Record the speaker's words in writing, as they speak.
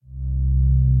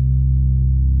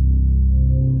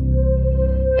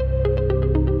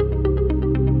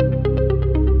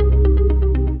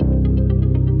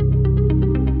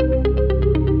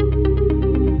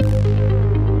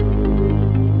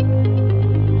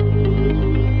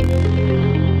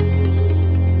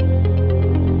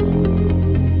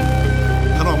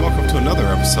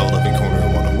episode of Incorner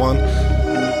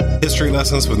 101, History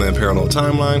Lessons Within Parallel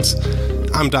Timelines.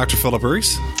 I'm Dr. Philip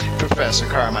Reese. Professor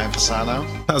Carmine Fasano.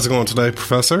 How's it going today,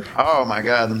 Professor? Oh my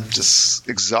God, I'm just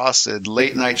exhausted.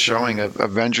 Late night showing of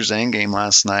Avengers Endgame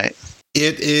last night.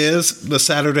 It is the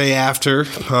Saturday after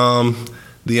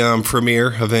the premiere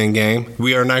of Endgame.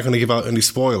 We are not going to give out any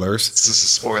spoilers. This is a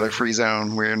spoiler-free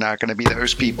zone. We're not going to be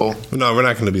those people. No, we're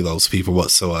not going to be those people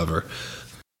whatsoever.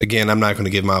 Again, I'm not going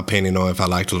to give my opinion on if I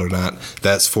liked it or not.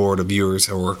 That's for the viewers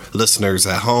or listeners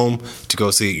at home to go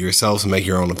see it yourselves and make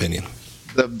your own opinion.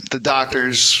 The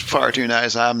doctor's far too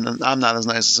nice. I'm not as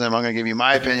nice as him. I'm going to give you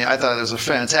my opinion. I thought it was a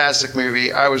fantastic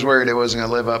movie. I was worried it wasn't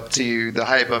going to live up to the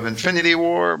hype of Infinity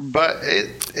War, but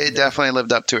it definitely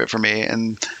lived up to it for me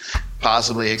and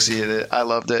possibly exceeded it. I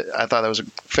loved it. I thought it was a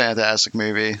fantastic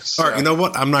movie. So. All right, you know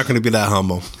what? I'm not going to be that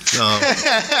humble.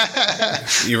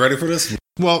 You ready for this?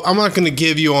 Well, I'm not going to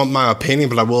give you my opinion,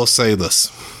 but I will say this.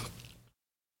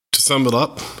 To sum it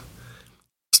up,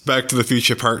 it's Back to the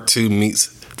Future Part 2 meets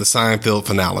the Seinfeld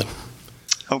finale.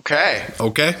 Okay. All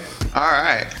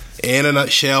right. In a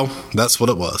nutshell, that's what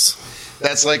it was.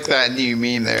 That's like that new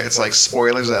meme there. It's like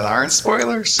spoilers that aren't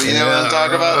spoilers. You know what I'm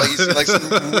talking about? Like you see like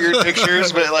some weird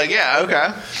pictures, but like, yeah,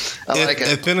 okay. I like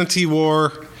it. Infinity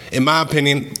War, in my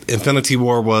opinion, Infinity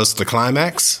War was the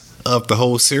climax of the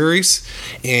whole series.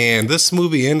 And this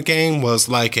movie, Endgame, was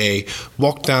like a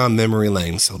walk down memory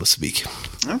lane, so to speak.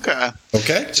 Okay.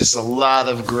 Okay? Just a lot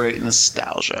of great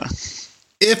nostalgia.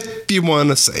 If you want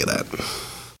to say that.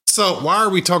 So, why are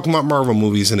we talking about Marvel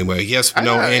movies anyway? Yes, we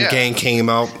know Endgame came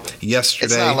out yesterday.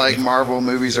 It's not like Marvel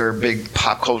movies are a big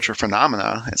pop culture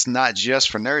phenomena. It's not just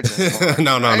for nerds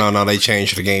anymore. No. They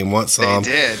changed the game once. They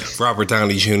did. Robert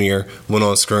Downey Jr. went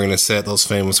on screen and said those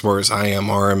famous words, "I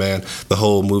am Iron Man." The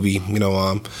whole movie,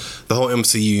 the whole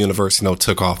MCU universe,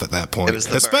 took off at that point.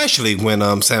 Especially when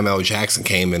Samuel L. Jackson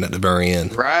came in at the very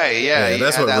end. Right, yeah.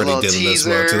 That's what really did in this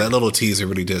one, too. That little teaser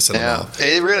really did set it off.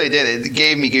 It really did. It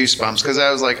gave me goosebumps because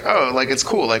I was like, oh, like it's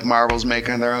cool. Like Marvel's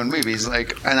making their own movies.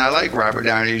 Like, and I like Robert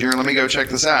Downey Jr. Let me go check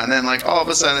this out. And then like all of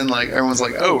a sudden, like everyone's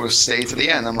like, oh, stay to the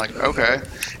end. I'm like, okay.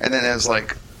 And then it was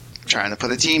like trying to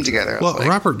put a team together. Well, like,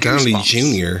 Robert Downey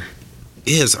Jr.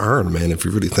 is Iron Man if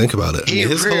you really think about it.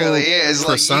 His really is.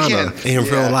 Persona like, in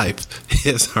real life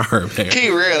is Iron Man. He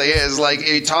really is. Like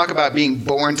you talk about being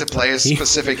born to play a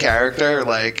specific character.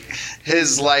 Like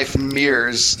his life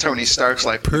mirrors Tony Stark's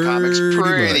life in the comics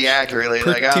pretty accurately.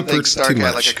 Like I don't think Stark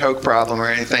had like a coke problem or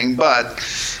anything, but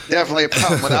definitely a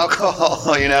problem with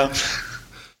alcohol.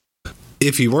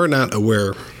 If you were not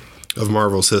aware of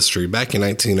Marvel's history, back in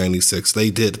 1996, they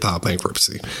did file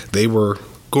bankruptcy. They were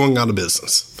going out of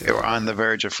business. They were on the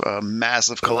verge of a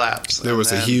massive collapse. There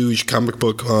was a huge comic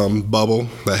book bubble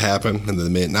that happened in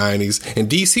the mid-90s, and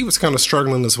DC was kind of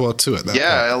struggling as well too at that point.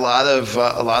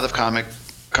 A lot of comic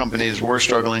companies were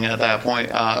struggling at that point.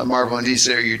 Marvel and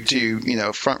DC are your two,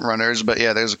 front runners, but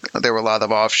yeah, there were a lot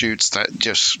of offshoots that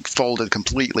just folded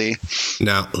completely.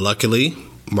 Now, luckily,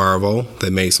 Marvel, they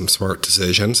made some smart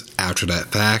decisions after that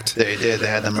fact. They did. They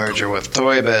had the merger with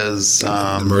Toy Biz. They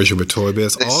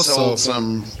also sold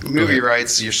some movie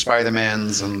rights, your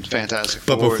Spider-Mans and Fantastic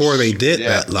Fours. But before they did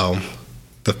that, though,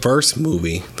 the first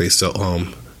movie they sold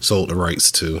the rights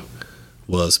to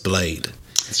was Blade.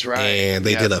 That's right. And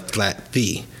they did a flat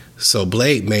fee. So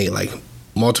Blade made like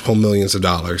multiple millions of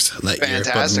dollars that year.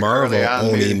 But Marvel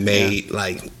only made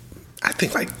I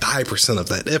think 5% of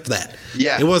that, if that.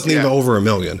 Yeah. It wasn't even over $1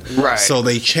 million. Right. So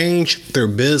they changed their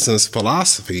business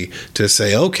philosophy to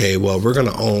say, okay, well, we're going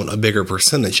to own a bigger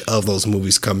percentage of those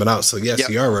movies coming out. So, yes,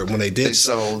 you are right. When they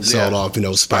sold off,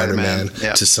 Spider-Man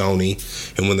to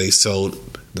Sony, and when they sold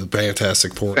the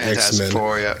Fantastic Four, X-Men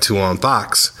to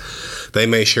Fox, they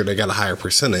made sure they got a higher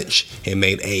percentage and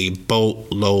made a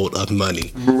boatload of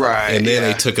money. Right. And then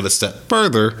they took it a step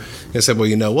further and said, well,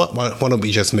 you know what? Why don't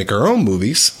we just make our own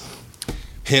movies?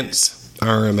 Hence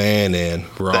Iron Man, and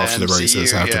we're off to the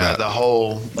races after that. The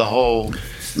whole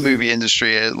movie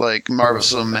industry, like Marvel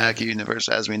Cinematic Universe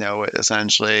as we know it,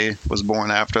 essentially was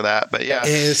born after that. But yeah,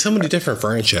 and so many different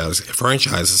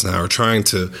franchises now are trying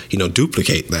to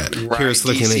duplicate that. Right. Here's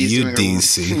looking at you,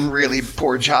 DC. A really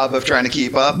poor job of trying to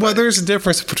keep up. Well, there's a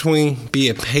difference between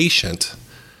being patient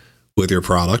with your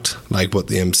product, like what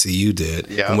the MCU did,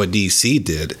 and what DC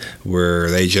did, where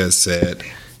they just said,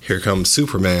 "Here comes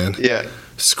Superman." Yeah.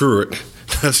 Screw it.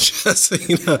 That's just,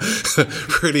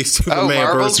 pretty Superman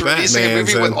versus Batman. Releasing a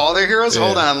movie with all their heroes?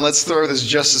 Hold on, let's throw this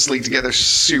Justice League together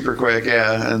super quick,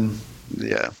 and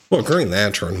Yeah. Well, Green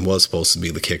Lantern was supposed to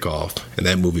be the kickoff, and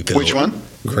that movie failed. Which one?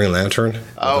 Green Lantern.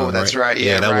 Oh, that's right.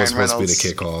 Yeah, that Ryan was supposed Reynolds. to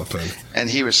be the kickoff. And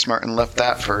he was smart and left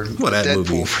that for the that Deadpool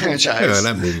movie, franchise. Yeah,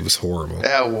 that movie was horrible.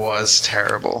 That was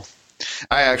terrible.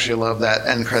 I actually love that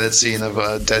end credit scene of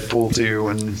Deadpool 2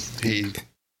 when he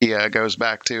goes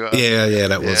back to...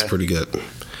 that was pretty good.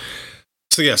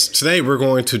 So yes, today we're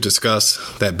going to discuss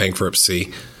that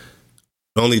bankruptcy.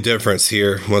 The only difference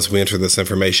here, once we enter this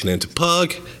information into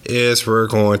Pug, is we're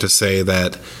going to say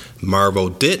that Marvel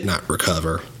did not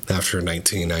recover after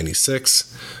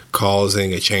 1996,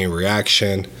 causing a chain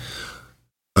reaction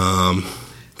that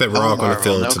we're all going to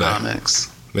feel today. Comics.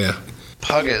 Yeah.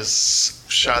 Pug has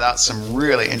shot out some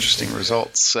really interesting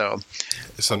results. So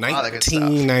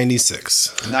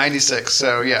 1996. 96.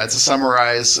 So yeah, to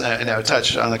summarize,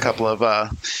 touch on a couple of,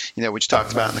 which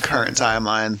talked about in the current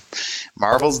timeline.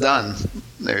 Marvel's done.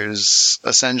 There's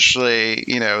essentially,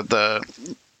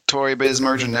 the Toy Biz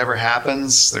merger never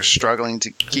happens. They're struggling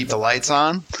to keep the lights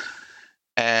on.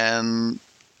 And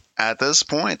at this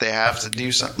point, they have to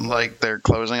do something like they're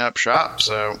closing up shop.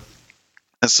 So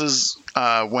this is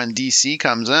when DC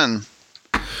comes in.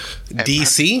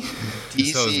 DC?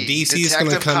 So DC is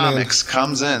going to come Comics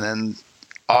comes in and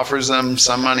offers them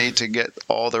some money to get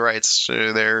all the rights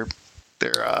to their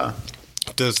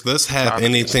Does this have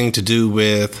anything to do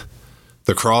with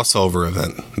the crossover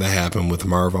event that happened with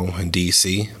Marvel and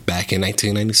DC back in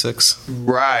 1996?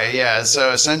 Right, yeah.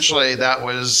 So essentially that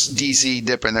was DC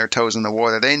dipping their toes in the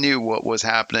water. They knew what was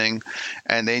happening,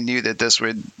 and they knew that this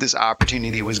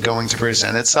opportunity was going to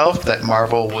present itself, that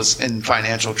Marvel was in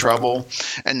financial trouble.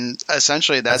 And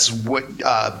essentially that's what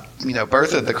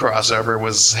birthed the crossover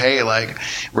was, hey, like,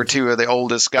 we're two of the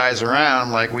oldest guys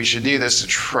around, like, we should do this to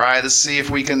try to see if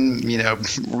we can,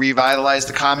 revitalize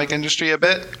the comic industry a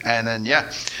bit. And then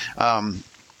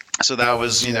so that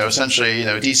was, essentially,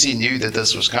 DC knew that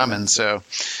this was coming. So,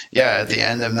 yeah, at the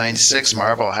end of 96,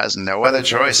 Marvel has no other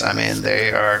choice. I mean,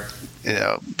 they are,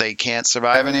 they can't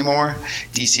survive anymore.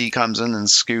 DC comes in and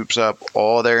scoops up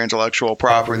all their intellectual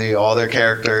property, all their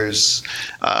characters,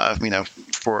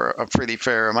 for a pretty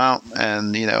fair amount.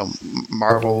 And,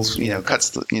 Marvel's,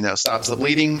 stops the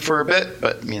bleeding for a bit,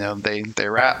 but, they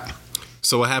wrap.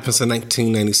 So what happens in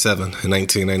 1997 and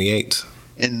 1998?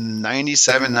 In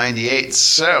 97, 98.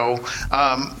 So,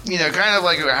 kind of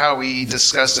like how we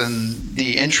discussed in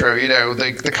the intro,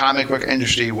 the comic book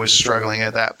industry was struggling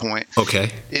at that point.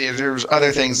 Okay. There was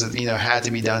other things that, had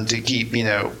to be done to keep,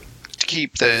 the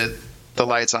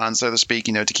lights on, so to speak,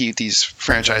 to keep these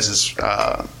franchises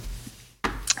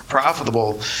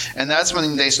profitable. And that's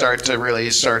when they start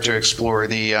to explore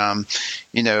the,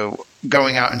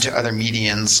 going out into other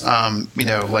mediums,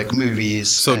 like movies.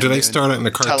 So do they start out in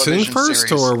the cartoon first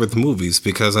series, or with movies?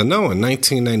 Because I know in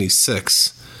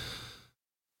 1996,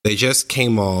 they just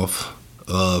came off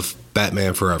of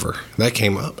Batman Forever. That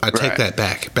came up. I take that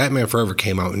back. Batman Forever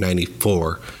came out in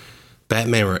 94.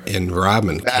 Batman and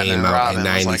Robin came out in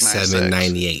 97,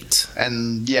 98.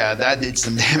 And yeah, that did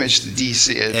some damage to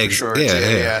DC for sure.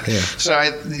 Yeah. So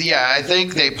I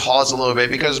think they paused a little bit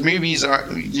because movies are,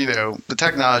 the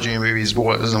technology in movies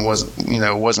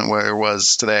wasn't where it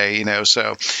was today,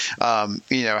 So,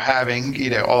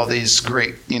 having, all these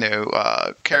great,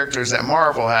 characters that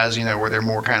Marvel has, where they're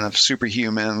more kind of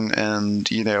superhuman and,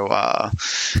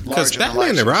 because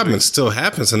Batman and Robin still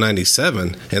happens in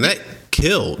 97, and that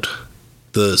killed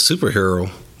the superhero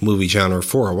movie genre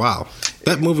for a while.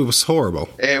 That movie was horrible.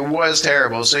 It was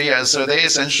terrible. So yeah, so they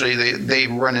essentially they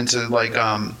run into like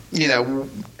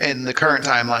in the current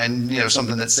timeline,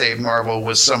 something that saved Marvel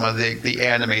was some of the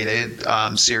animated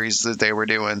series that they were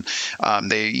doing.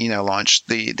 They launched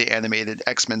the animated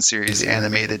X-Men series, the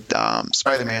animated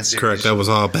Spider-Man series. Correct. That was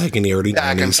all back in the early 90s.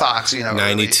 Back in Fox,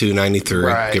 92, 93,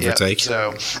 right, give or take.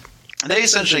 So they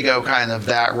essentially go kind of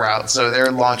that route. So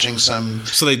they're launching some.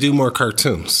 So they do more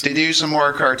cartoons. They do some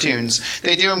more cartoons.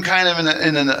 They do them kind of in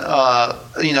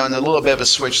a little bit of a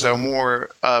switch, though,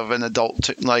 more of an adult,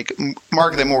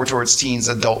 marketed more towards teens,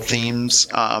 adult themes.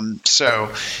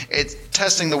 So it's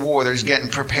testing the waters, getting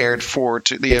prepared for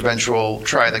the eventual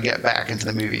try to get back into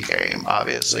the movie game.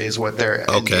 Obviously, is what their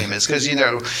end game is, because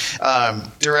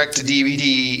direct to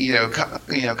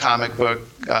DVD, comic book.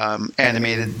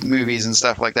 Animated movies and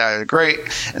stuff like that are great,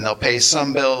 and they'll pay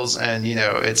some bills, and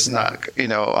it's not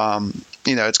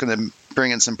it's going to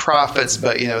bring in some profits,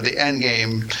 but the end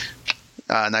game,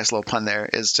 nice little pun there,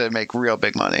 is to make real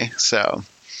big money. So,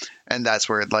 and that's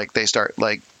where they start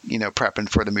prepping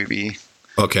for the movie.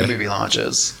 Okay. The movie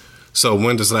launches. So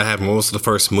when does that happen? What was the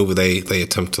first movie they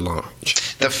attempt to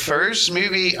launch? The first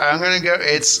movie, I'm going to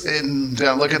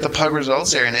go, look at the pug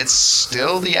results here, and it's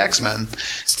still the X-Men.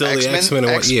 Still the X-Men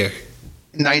in what year?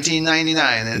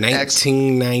 1999.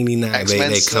 1999.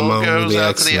 X-Men they come on goes with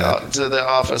the out X-Men. to the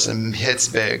office and hits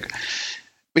big.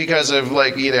 Because of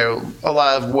a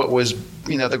lot of what was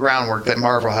the groundwork that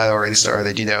Marvel had already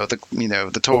started,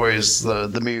 the toys,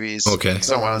 the movies,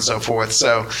 so on and so forth.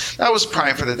 So that was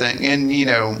prime for the thing. And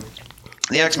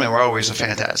the X-Men were always a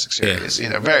fantastic series,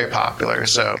 very popular.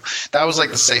 So that was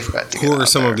like the safe bet to get Who are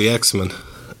some there. of the X-Men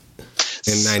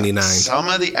in 99? Some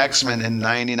of the X-Men in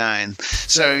 99.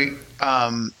 So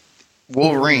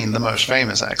Wolverine, the most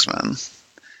famous X-Men,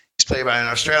 he's played by an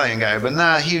Australian guy, but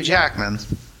not Hugh Jackman.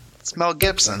 It's Mel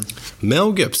Gibson.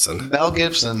 Mel Gibson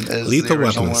is Lethal the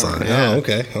Weapon son. Yeah. Oh,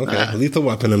 okay. Lethal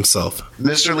Weapon himself.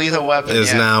 Mr. Lethal Weapon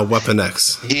is now Weapon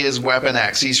X. He is Weapon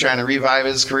X. He's trying to revive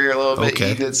his career a little bit.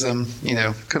 He did some,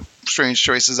 strange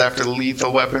choices after the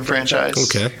Lethal Weapon franchise.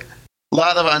 Okay. A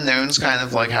lot of unknowns, kind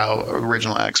of like how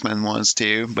original X-Men was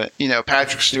too. But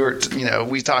Patrick Stewart,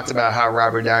 we talked about how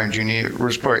Robert Downey Jr.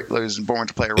 was born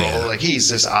to play a role. Yeah. Like he's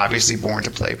just obviously born to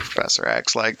play Professor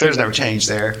X. Like there's no change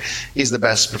there. He's the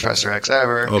best Professor X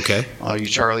ever. Okay. All you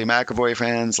Charlie McAvoy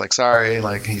fans, sorry,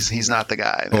 he's not the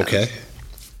guy. Man. Okay.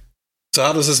 So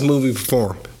how does this movie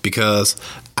perform? Because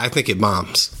I think it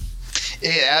bombs.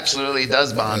 It absolutely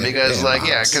does bomb because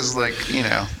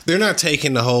they're not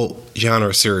taking the whole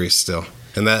genre serious still.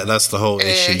 And that's the whole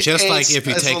issue. Just like if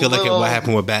you take a look at what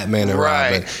happened with Batman and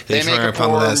Robin, they try to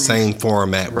follow that same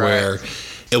format where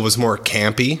it was more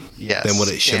campy than what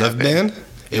it should have been.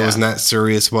 It was not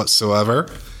serious whatsoever.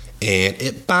 And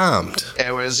it bombed.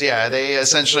 It was, they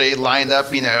essentially lined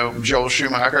up, Joel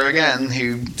Schumacher again,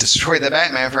 who destroyed the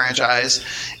Batman franchise.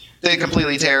 Did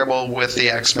completely terrible with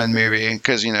the X-Men movie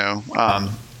because,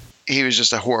 he was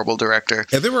just a horrible director.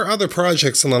 Yeah, there were other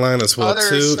projects on the line as well,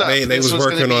 too. They was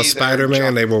working on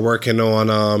Spider-Man. They were working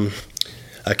on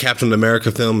a Captain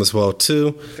America film as well,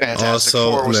 too. Fantastic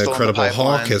also, Four was an still Incredible in the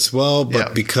Hulk as well.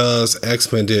 But because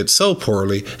X-Men did so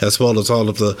poorly, as well as all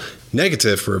of the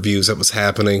negative reviews that was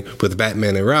happening with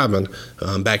Batman and Robin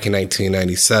back in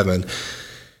 1997,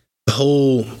 the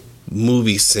whole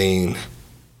movie scene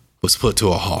was put to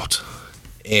a halt.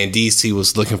 And DC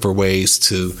was looking for ways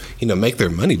to, make their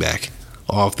money back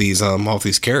off these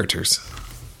characters.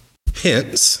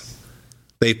 Hence,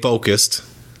 they focused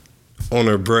on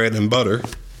their bread and butter,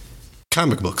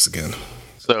 comic books again.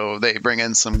 So they bring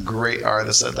in some great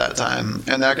artists at that time,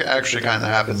 and that actually kind of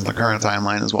happens in the current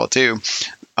timeline as well too.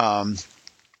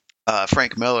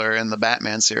 Frank Miller in the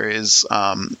Batman series,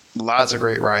 lots of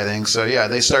great writing. So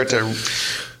they start to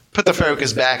put the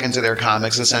focus back into their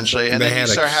comics essentially, and then you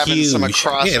start having some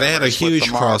crossovers. Yeah, they had a huge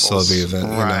crossover event.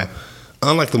 Right.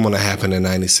 Unlike the one that happened in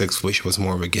 '96, which was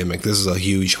more of a gimmick, this is a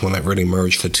huge one that really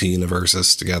merged the two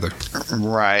universes together.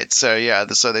 Right. So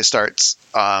so they start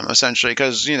essentially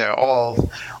because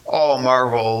all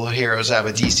Marvel heroes have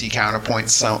a DC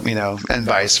counterpoint, and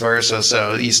vice versa.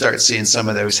 So you start seeing some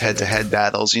of those head-to-head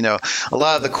battles. A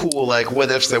lot of the cool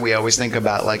what ifs that we always think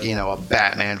about, a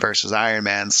Batman versus Iron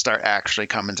Man, start actually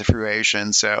coming to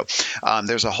fruition. So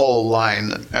there's a whole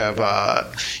line of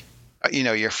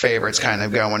your favorites kind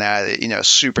of going at it,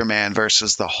 Superman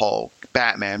versus the Hulk,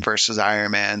 Batman versus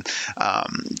Iron Man,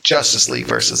 Justice League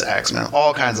versus X-Men,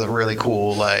 all kinds of really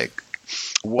cool, they're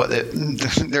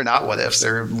not what ifs,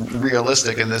 they're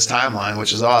realistic in this timeline,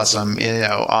 which is awesome,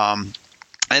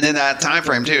 and in that time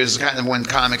frame too is kind of when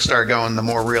comics start going the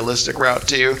more realistic route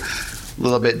too, a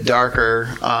little bit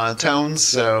darker tones.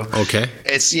 So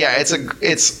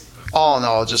it's all in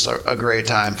all, just a great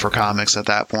time for comics at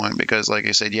that point because, like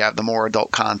you said, you have the more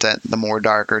adult content, the more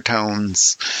darker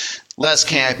tones, less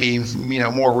campy,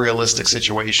 more realistic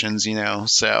situations,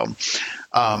 So,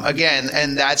 again,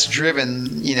 and that's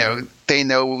driven, they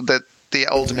know that the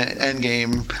ultimate end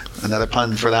game, another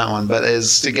pun for that one, but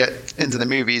is to get into the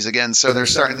movies again. So they're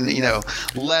starting,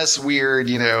 less weird,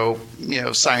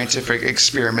 scientific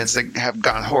experiments that have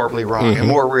gone horribly wrong and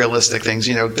more realistic things.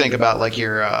 Think about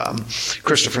your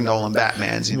Christopher Nolan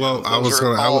Batmans. I was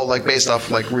going based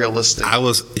off realistic. I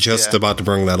was just about to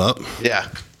bring that up. Yeah.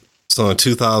 So in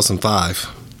 2005,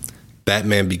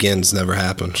 Batman Begins never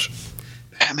happened.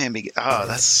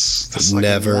 That's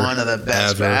never, one of the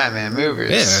best Batman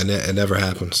movies. Yeah, and it never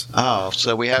happens. Oh,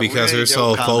 so we have because they're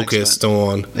so focused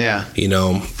on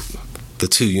the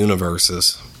two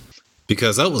universes.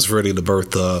 Because that was really the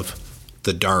birth of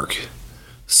the dark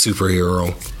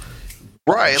superhero.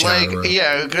 Right, genre.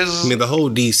 because the whole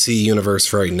DC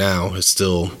universe right now is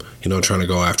still, trying to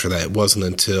go after that. It wasn't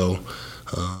until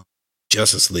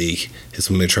Justice League is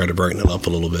when they tried to brighten it up a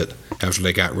little bit after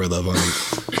they got rid of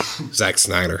Zack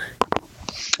Snyder.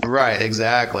 Right,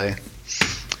 exactly.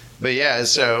 But yeah,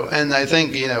 so, and I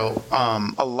think,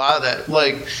 a lot of that,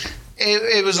 like,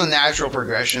 it was a natural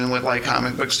progression with, like,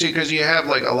 comic books, too, because you have,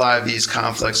 like, a lot of these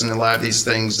conflicts and a lot of these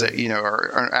things that,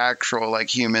 are actual, like,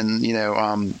 human,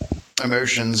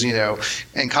 emotions,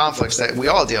 and conflicts that we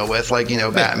all deal with, like,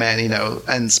 Batman,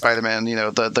 and Spider-Man,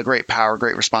 the great power,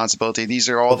 great responsibility. These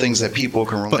are all things that people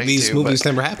can relate to. But these movies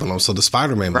never happened. So the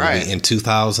Spider-Man movie in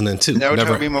 2002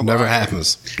 never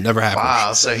happens. Never happens.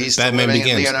 Wow, so he's still Batman living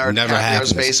Begins in Leonardo never DiCaprio's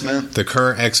happens. basement. The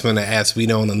current X-Men as we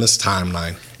know in this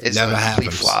timeline It's never a complete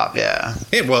happens. flop, yeah.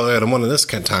 The one in this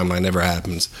timeline never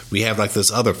happens. We have like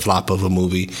this other flop of a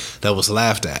movie that was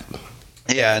laughed at.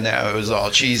 Yeah, no, it was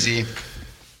all cheesy.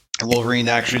 Wolverine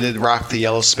actually did rock the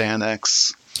yellow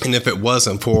spandex. And if it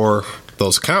wasn't for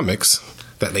those comics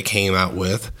that they came out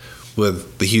with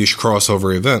the huge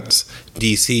crossover events,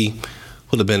 DC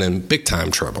would have been in big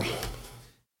time trouble.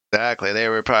 Exactly. They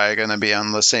were probably going to be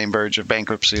on the same verge of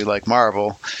bankruptcy like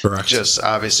Marvel. Correct. Just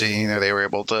obviously, they were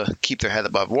able to keep their head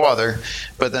above water.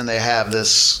 But then they have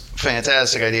this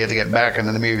fantastic idea to get back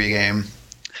into the movie game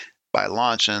by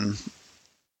launching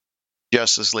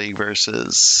Justice League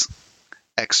versus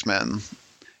X-Men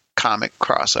comic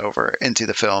crossover into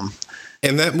the film.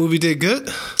 And that movie did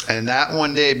good. And that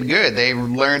one did good. They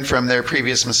learned from their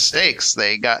previous mistakes.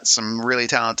 They got some really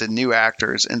talented new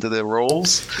actors into the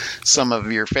roles. Some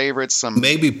of your favorites. Some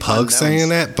maybe Pug saying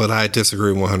that, but I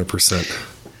disagree 100%.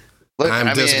 Look,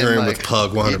 I'm disagreeing with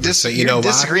Pug 100%. You're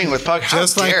disagreeing with Pug.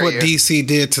 Just like what DC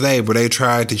did today, where they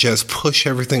tried to just push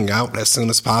everything out as soon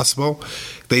as possible.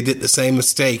 They did the same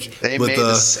mistake with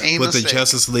the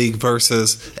Justice League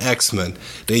versus X-Men.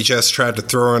 They just tried to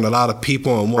throw in a lot of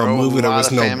people in one movie. There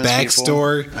was no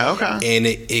backstory. Okay. And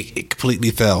it completely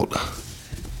failed.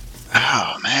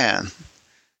 Oh, man.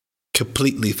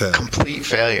 Completely failed. Complete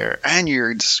failure. And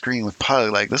you're disagreeing with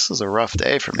Pug. Like, this is a rough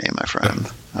day for me, my friend.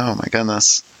 Oh, my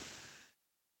goodness.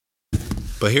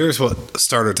 But here's what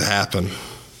started to happen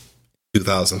in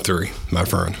 2003, my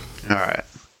friend. All right.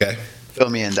 Okay. Fill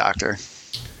me in, doctor.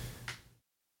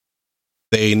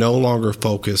 They no longer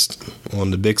focused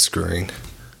on the big screen,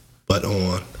 but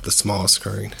on the small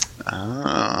screen.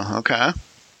 Oh, okay.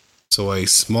 So a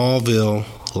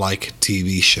Smallville-like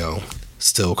TV show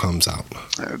still comes out.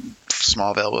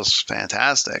 Smallville was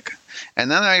fantastic.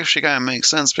 And that actually kind of makes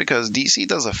sense because DC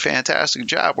does a fantastic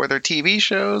job with their TV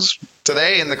shows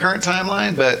today in the current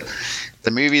timeline, but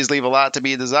the movies leave a lot to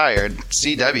be desired.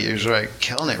 CW is like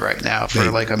killing it right now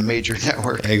for like a major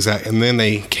network. Exactly. And then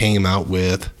they came out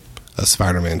with a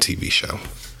Spider-Man TV show.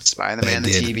 Spider-Man, the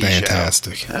TV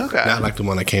fantastic. show. Okay. Not like the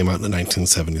one that came out in the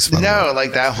 1970s. No,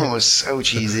 like that one was so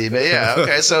cheesy. But yeah,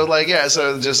 okay. So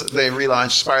just they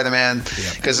relaunched Spider-Man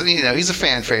because he's a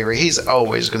fan favorite. He's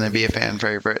always going to be a fan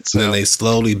favorite. So. And then they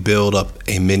slowly build up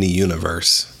a mini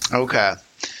universe. Okay.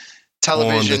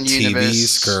 Television on the universe. TV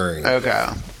screen. Okay.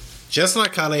 Just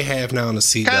like how they have now on the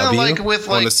CW. Kind of like with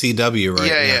on the CW right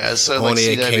now. Yeah. So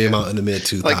only like CW, it came out in the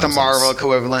mid-2000s. Like the Marvel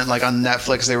equivalent, like on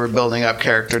Netflix, they were building up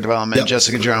character development. Yep.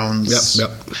 Jessica Jones.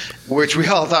 Yep. Which we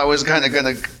all thought was kind of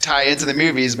going to tie into the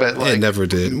movies, but like... It never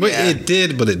did. Yeah. It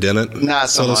did, but it didn't. Not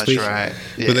so much, right.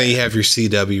 Yeah. But then you have your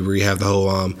CW where you have the whole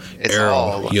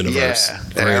Arrow universe. Yeah,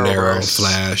 Green Arrow,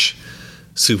 Flash,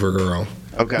 Supergirl.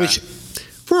 Okay. Which,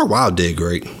 for a while, did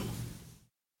great.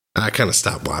 I kind of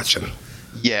stopped watching.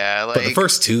 Yeah, like... But the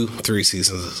first 2-3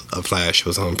 seasons of Flash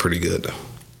was on pretty good.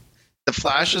 The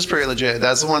Flash is pretty legit.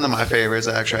 That's one of my favorites,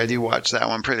 actually. I do watch that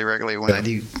one pretty regularly when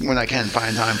I can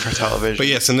find time for television. But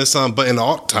yes, in this but in the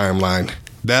alt timeline,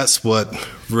 that's what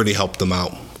really helped them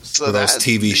out. So for those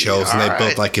TV shows, and they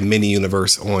built like a mini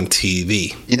universe on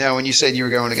TV. When you said you were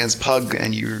going against Pug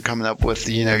and you were coming up with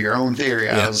your own theory,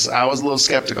 I was a little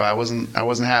skeptical. I wasn't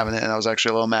having it, and I was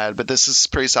actually a little mad. But this is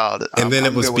pretty solid. And then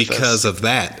it was because of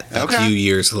that. A few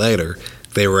years later,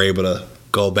 they were able to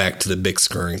go back to the big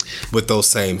screen with those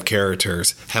same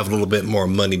characters, have a little bit more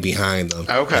money behind them,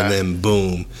 and then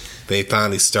boom. They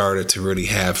finally started to really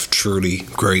have truly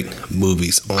great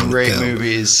movies on film. Great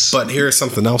movies. But here's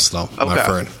something else, though, my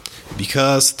friend.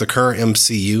 Because the current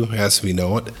MCU, as we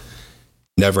know it,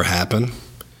 never happened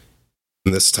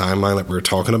in this timeline that we're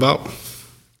talking about,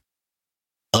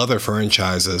 other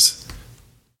franchises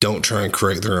don't try and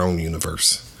create their own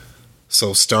universe.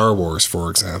 So Star Wars,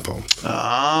 for example.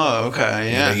 Oh,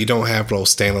 okay, yeah. You don't have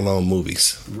those standalone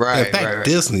movies. Right. In fact, right.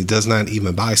 Disney does not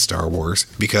even buy Star Wars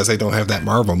because they don't have that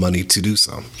Marvel money to do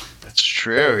so. That's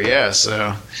true, yeah.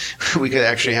 So we could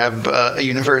actually have a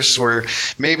universe where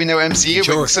maybe no MCU,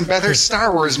 but some better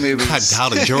Star Wars movies. I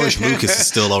doubt it. George Lucas is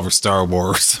still over Star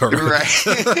Wars. Right.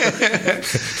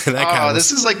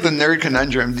 This is like the nerd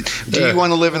conundrum. Do you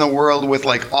want to live in a world with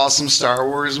like awesome Star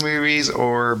Wars movies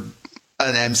or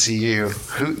an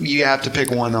MCU? You have to pick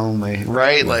one only,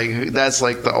 right? Like that's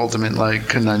like the ultimate like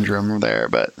conundrum there.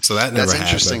 But so that never that's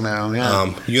interesting happened. Though.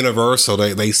 Yeah. Universal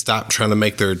they stopped trying to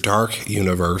make their dark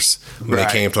universe when it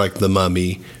came to like the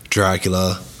Mummy,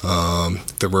 Dracula,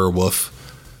 the werewolf.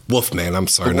 Wolfman, I'm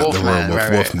sorry, not the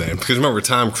werewolf, Wolfman. Because remember,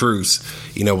 Tom Cruise,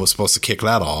 was supposed to kick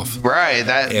that off. Right.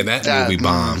 That movie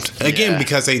bombed. Again,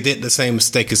 because they did the same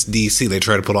mistake as DC. They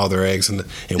tried to put all their eggs in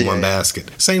one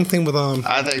basket. Same thing with...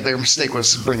 I think their mistake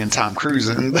was bringing Tom Cruise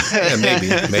in.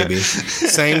 Yeah, maybe.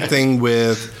 Same thing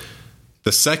with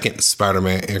the second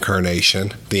Spider-Man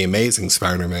incarnation, The Amazing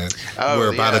Spider-Man,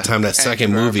 where by the time that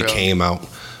second movie came out...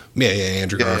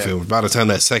 Andrew Garfield. By the time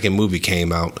that second movie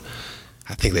came out,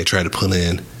 I think they tried to put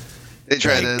in... They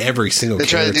try to every single. They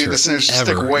try to do the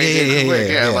synergistic way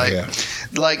quick.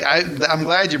 I'm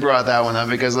glad you brought that one up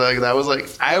because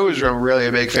I was really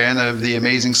a big fan of the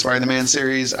Amazing Spider-Man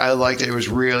series. I liked it. It was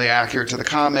really accurate to the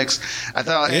comics. I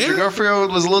thought Andrew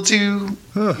Garfield was a little too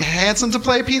handsome to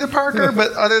play Peter Parker,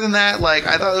 but other than that,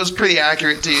 I thought it was pretty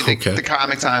accurate to the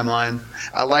comic timeline.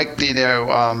 I liked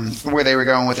where they were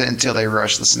going with it until they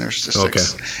rushed the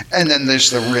synergistics, and then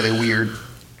there's the really weird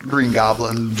Green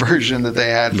Goblin version that they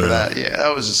had for that. Yeah,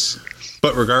 that was just...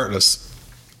 But regardless,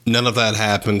 none of that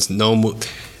happens. No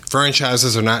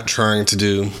franchises are not trying to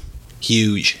do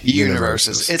huge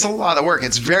universes. It's a lot of work.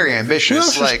 It's very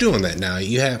ambitious. Who else is doing that now?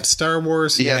 You have Star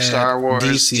Wars. You have Star Wars,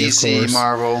 DC,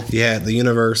 Marvel. You have the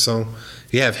Universal.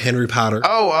 You have Harry Potter.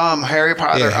 Harry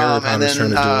Potter. And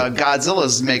then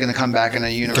Godzilla's making a comeback in a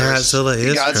universe.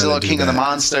 Godzilla King of the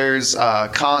Monsters,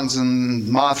 Kongs and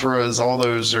Mothras. All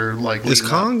those are like. Is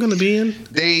Kong going to be in?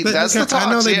 That's the talks. I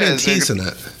know they've been teasing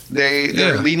it.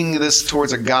 They're leading this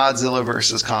towards a Godzilla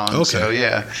versus Kong. Okay. So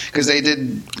because they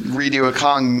did redo a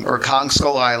Kong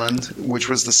Skull Island, which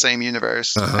was the same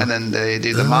universe, and then they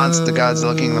do the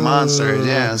Godzilla King of the Monsters.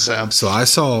 Yeah. So I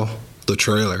saw the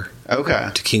trailer. Okay.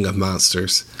 To King of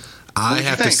Monsters. I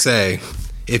have to say,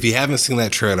 if you haven't seen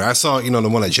that trailer, I saw, the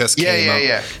one that just came out.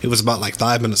 Yeah. It was about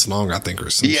 5 minutes long, I think, or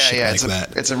some shit like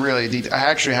that. It's a really I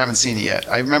actually haven't seen it yet.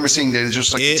 I remember seeing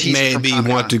just like it made me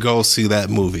want to go see that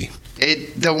movie.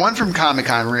 The one from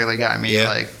Comic-Con really got me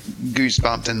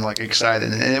goosebumped and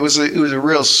excited, and it was a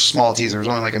real small teaser. It was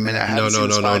only a minute. No. The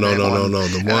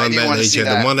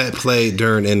one that played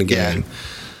during Endgame.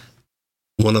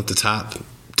 One of the top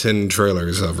 10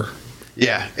 trailers ever.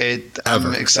 Yeah,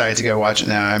 I'm excited to go watch it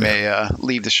now. I may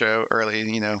leave the show early,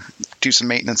 do some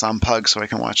maintenance on Pug so I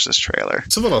can watch this trailer.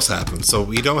 So what else happened? So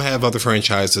we don't have other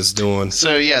franchises doing...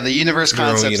 So the universe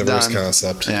concept's done.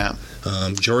 Concept. Yeah.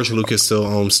 George Lucas still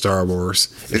owns Star Wars.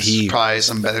 There's probably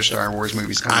some better Star Wars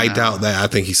movies coming out. I doubt that. I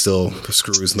think he still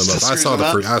screws them up. I saw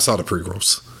the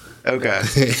prequels. Okay.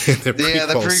 The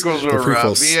prequels were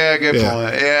rough. Yeah, good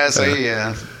point. Yeah,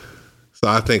 So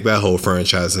I think that whole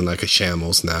franchise is in a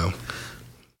shambles now.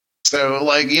 So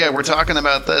we're talking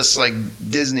about this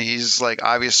Disney's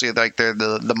obviously they're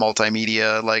the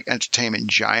multimedia entertainment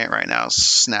giant right now,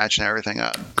 snatching everything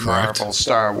up. Correct. Marvel,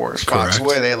 Star Wars, Fox.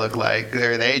 What do they look like?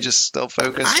 Are they just still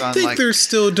focused on? I think they're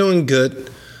still doing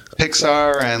good.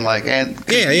 Pixar and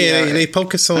they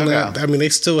focus on that. I mean, they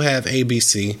still have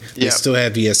ABC. They still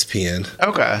have ESPN.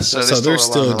 Okay, so they're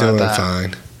still doing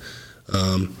fine.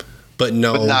 But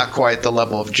not quite the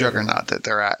level of juggernaut that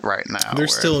they're at right now. They're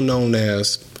still known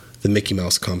as the Mickey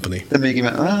Mouse Company. The Mickey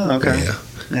Mouse. Oh, okay.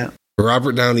 Yeah.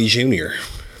 Robert Downey Jr.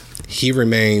 He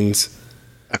remains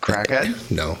a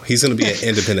crackhead. No, he's going to be an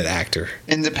independent actor.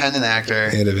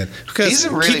 Because he's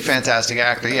a really fantastic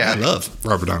actor. Yeah, I love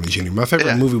Robert Downey Jr. My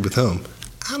favorite movie with him,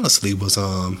 honestly, was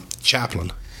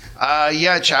Chaplin.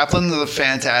 Chaplin's a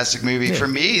fantastic movie for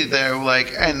me, though.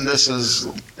 And this is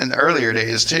in earlier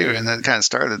days too, and that kind of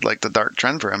started the dark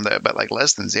trend for him. There, but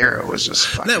Less Than Zero was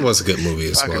just that was a good movie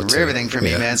as well. Riveting for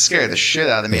me, man. Scared the shit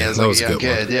out of me as a young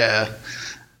kid. Yeah,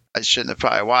 I shouldn't have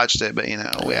probably watched it, but we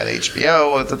had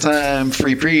HBO at the time,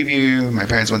 free preview. My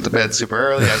parents went to bed super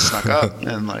early. I snuck up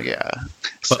and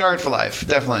scarred for life,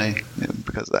 definitely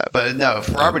because of that. But no,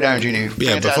 Robert Downey Jr.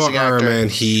 Before actor. Iron Man,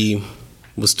 he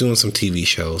was doing some TV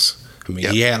shows. I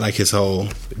mean, he had his whole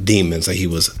demons that he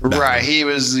was battling. Right. He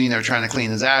was, trying to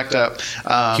clean his act up.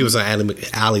 He was on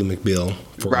Ally McBeal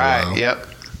for a while. Yep.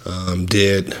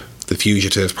 Did The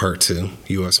Fugitive Part 2,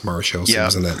 U.S. Marshals. He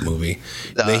was in that movie.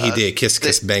 Then he did Kiss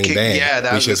Kiss Bang Bang. Yeah,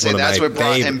 that's what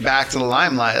brought him back to the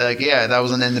limelight. Like, that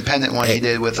was an independent one he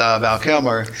did with Val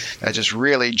Kilmer that just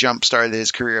really jump-started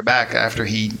his career back after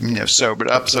he, sobered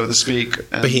up, so to speak.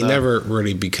 And, but he never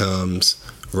really becomes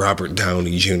Robert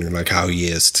Downey Jr. like how he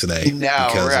is today. No,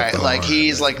 right. Like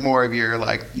he's like more of your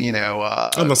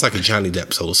almost like a Johnny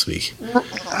Depp, so to speak.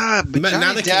 But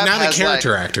not a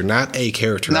character actor, not a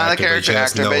character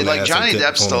actor, but like Johnny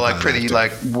Depp's still like pretty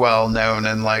like well known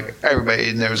and like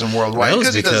everybody knows him worldwide. That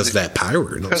was because of that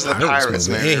pirate. Because of the Pirates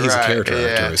movie. And he's a character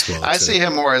actor as well. I see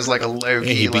him more as like a low key.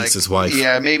 And he beats his wife.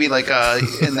 Yeah, maybe like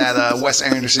in that Wes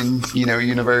Anderson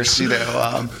universe.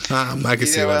 I can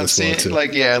see that as well too.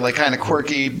 Like kind of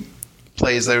quirky.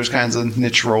 Plays those kinds of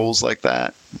niche roles like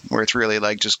that, where it's really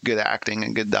like just good acting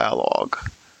and good dialogue.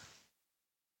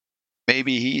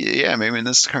 Maybe in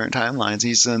this current timelines,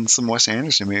 he's in some Wes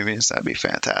Anderson movies. That'd be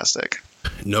fantastic.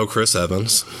 No Chris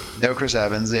Evans.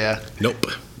 Yeah. Nope.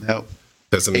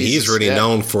 Because he's really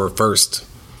known for first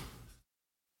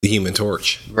the Human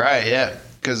Torch. Right. Yeah.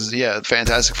 Because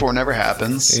Fantastic Four never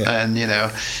happens, and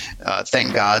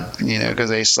thank God, because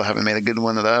they still haven't made a good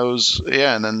one of those.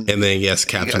 And then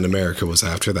Captain America was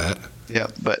after that. Yeah,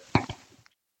 but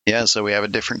so we have a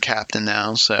different captain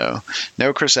now. So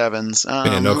no Chris Evans.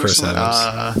 No Chris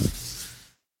Evans.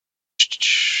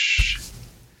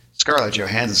 Scarlett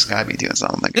Johansson's got to be doing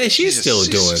something. Yeah, she's still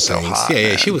doing things. So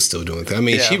hot, she was still doing things. I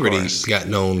mean, she really got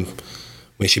known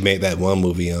when she made that one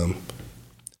movie.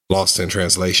 Lost in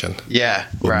Translation. Yeah,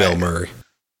 with Bill Murray.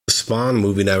 The Spawn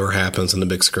movie never happens on the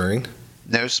big screen.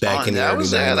 No Spawn. Back in the early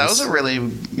 90s. That was a really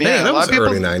that was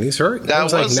early 90s, right? That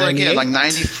was like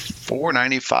 94,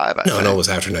 95. I think. No, it was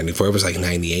after 94. It was like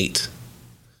 98.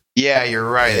 Yeah, you're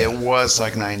right. It was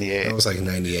like 98. It was like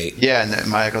 98. Yeah, and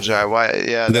Michael Jai White.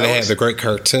 Yeah, and then they had the great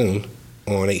cartoon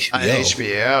on HBO. On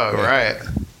HBO, right.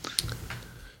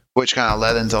 Which kind of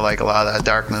led into like a lot of that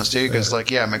darkness too, because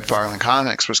McFarlane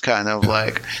Comics was kind of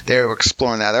like they were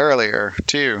exploring that earlier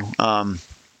too.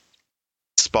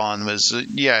 Spawn was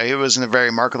it wasn't a very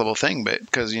marketable thing, but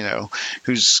because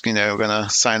who's gonna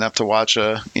sign up to watch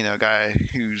a guy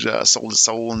who's sold his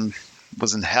soul and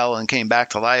was in hell and came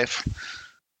back to life.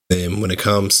 And when it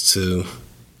comes to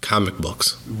comic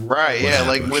books, right?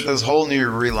 Like with this whole new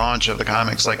relaunch of the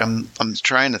comics, like I'm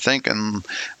trying to think, and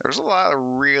there's a lot of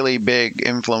really big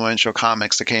influential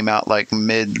comics that came out like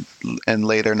mid and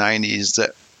later 90s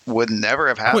that would never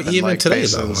have happened. Well, even today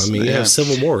though, I mean, you have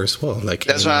Civil War as well. Like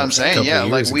that's what I'm saying. Yeah,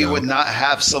 like we would not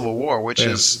have Civil War, which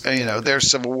is there's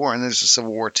Civil War and there's a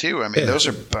Civil War 2. I mean, those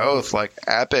are both like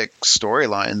epic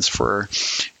storylines for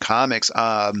comics.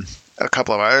 A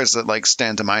couple of others that like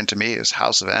stand to mind to me is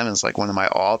House of M is like one of my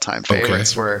all-time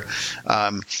favorites. Where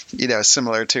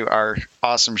similar to our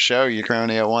awesome show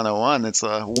Uchronia 101, it's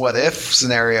a what if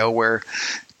scenario where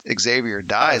Xavier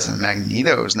dies and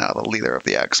Magneto is now the leader of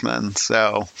the X-Men.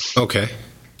 So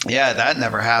that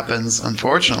never happens,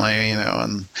 unfortunately.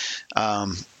 And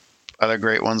other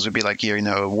great ones would be like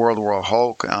World War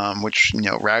Hulk, which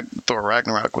Thor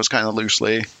Ragnarok was kind of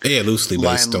loosely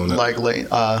based on it, likely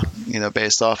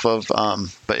based off of.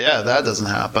 But that doesn't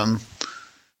happen.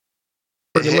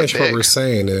 Pretty much what we're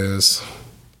saying is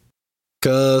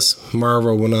because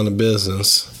Marvel went out of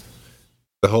business,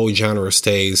 the whole genre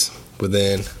stays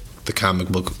within the comic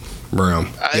book realm.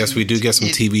 Yes, we do get some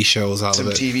TV shows out of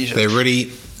it. They really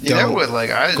go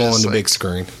on the big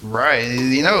screen. Right.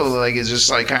 It's just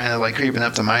like kind of like creeping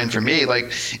up to mind for me. Like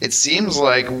it seems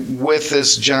like with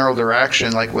this general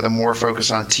direction, like with a more focus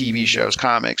on TV shows,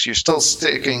 comics, you're still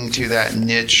sticking to that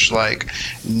niche, like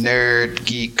nerd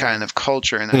geek kind of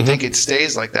culture. And I think it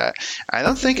stays like that. I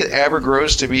don't think it ever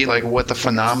grows to be like what the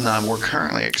phenomenon we're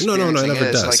currently experiencing No, it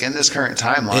never does. Like in this current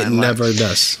timeline. It never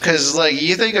does. Because like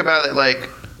you think about it, like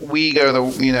we go to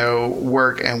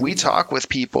work and we talk with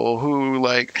people who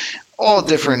like all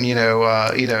different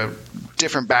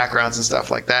different backgrounds and stuff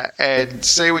like that, and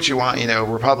say what you want,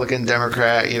 Republican,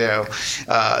 Democrat,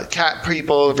 cat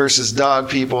people versus dog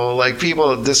people, like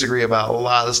people disagree about a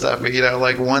lot of stuff, but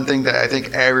like one thing that I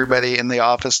think everybody in the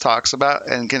office talks about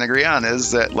and can agree on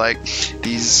is that like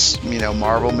these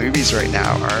Marvel movies right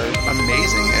now are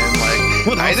amazing. And like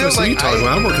what office are you talking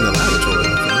about? I'm working in a laboratory.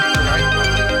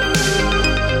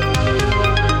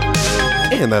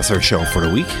 And that's our show for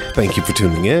the week. Thank you for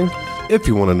tuning in. If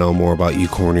you want to know more about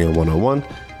Uchronia 101,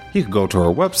 you can go to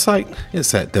our website.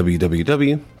 It's at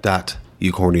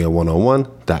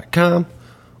www.uchronia101.com,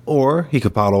 or you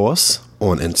can follow us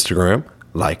on Instagram,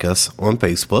 like us on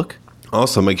Facebook.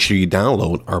 Also, make sure you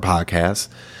download our podcast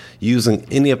using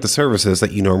any of the services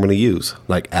that you normally use,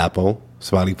 like Apple,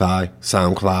 Spotify,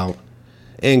 SoundCloud,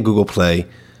 and Google Play,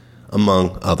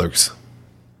 among others.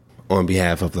 On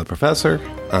behalf of the professor,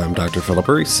 I'm Dr. Philip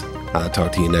Reese. I'll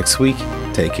talk to you next week.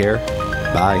 Take care.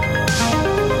 Bye.